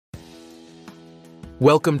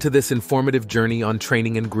Welcome to this informative journey on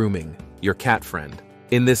training and grooming, your cat friend.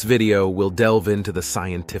 In this video, we'll delve into the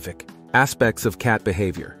scientific aspects of cat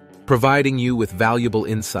behavior, providing you with valuable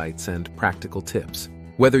insights and practical tips.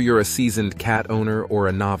 Whether you're a seasoned cat owner or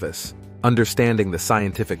a novice, understanding the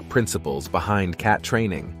scientific principles behind cat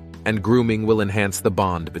training and grooming will enhance the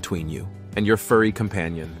bond between you and your furry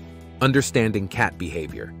companion. Understanding cat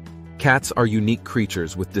behavior. Cats are unique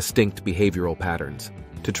creatures with distinct behavioral patterns.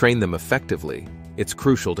 To train them effectively, it's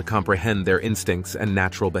crucial to comprehend their instincts and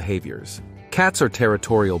natural behaviors. Cats are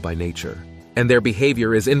territorial by nature, and their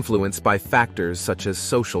behavior is influenced by factors such as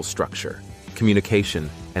social structure, communication,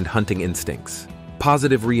 and hunting instincts.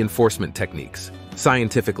 Positive reinforcement techniques.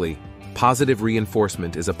 Scientifically, positive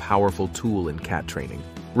reinforcement is a powerful tool in cat training.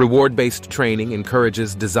 Reward-based training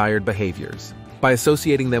encourages desired behaviors. By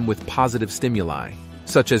associating them with positive stimuli,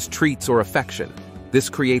 such as treats or affection, this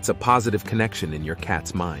creates a positive connection in your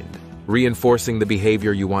cat's mind, reinforcing the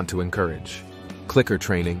behavior you want to encourage. Clicker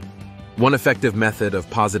training. One effective method of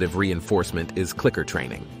positive reinforcement is clicker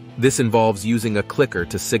training. This involves using a clicker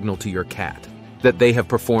to signal to your cat that they have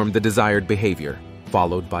performed the desired behavior,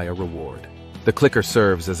 followed by a reward. The clicker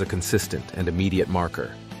serves as a consistent and immediate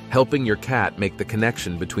marker, helping your cat make the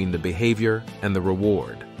connection between the behavior and the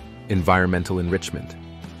reward. Environmental enrichment.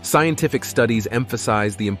 Scientific studies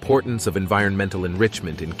emphasize the importance of environmental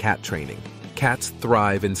enrichment in cat training. Cats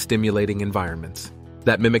thrive in stimulating environments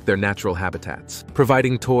that mimic their natural habitats.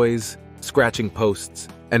 Providing toys, scratching posts,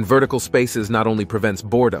 and vertical spaces not only prevents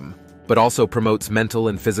boredom, but also promotes mental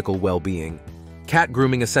and physical well-being. Cat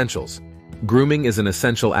grooming essentials. Grooming is an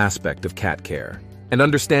essential aspect of cat care, and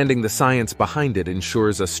understanding the science behind it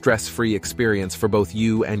ensures a stress-free experience for both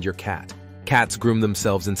you and your cat. Cats groom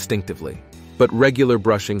themselves instinctively, but regular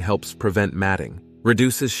brushing helps prevent matting,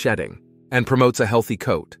 reduces shedding, and promotes a healthy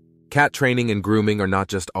coat. Cat training and grooming are not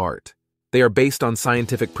just art. They are based on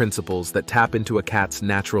scientific principles that tap into a cat's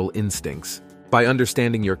natural instincts. By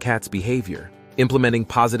understanding your cat's behavior, implementing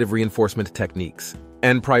positive reinforcement techniques,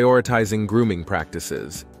 and prioritizing grooming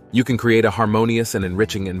practices, you can create a harmonious and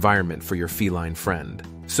enriching environment for your feline friend.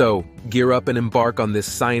 So, gear up and embark on this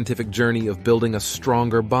scientific journey of building a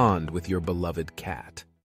stronger bond with your beloved cat.